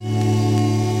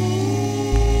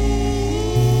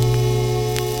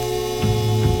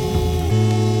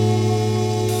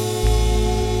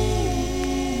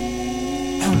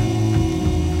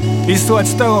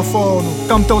Izslēdz telefonu,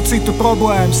 kam tev citu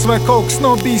problēmas, vai kaut kas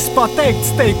nav bijis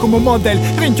pateikts teikumu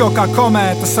modeļi. Riņķo kā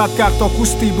komētas, atkārto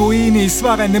kustību līnijas,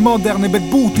 vareni moderni, bet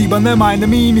būtība nemaina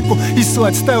mīmiku.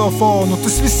 Izslēdz telefonu,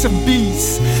 tas viss ir bijis.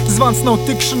 Zvans nav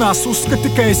tikšanās,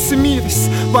 uzskati, ka esi miris.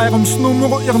 Vairums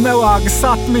numuru ir nelāgas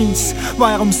atmiņas,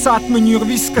 vairums atmiņu ir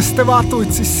viss, kas tev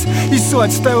atlicis.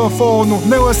 Izslēdz telefonu,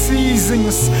 nelasi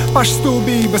īziņas,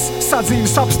 pašstūbības,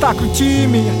 sadzīves apstākļu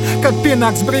ķīmija. Kad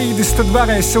pienāks brīdis, tad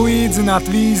varēsi līdzināt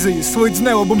vīzijas, līdz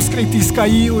nelabums kritīs kā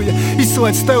īlija.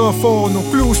 Izslēdz telefonu,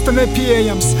 kļūsta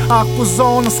nepieejams, ārpus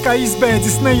zonas kā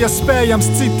izbēdzis neiespējams.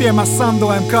 Citiem ar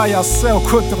sandalēm kājās sev,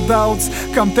 ko tur daudz,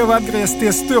 kam tev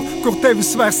atgriezties tur, kur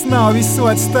tevis vairs nav.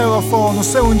 Izslēdz telefonu,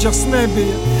 Selingers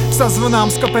nebija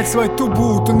sazvanāms, kāpēc lai tu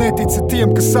būtu, netici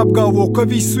tiem, kas apgalvo, ka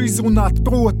visu izrunāt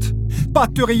prot.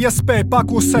 Paturi iespēju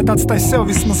paklusēt, atstāj sev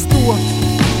vismaz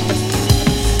to.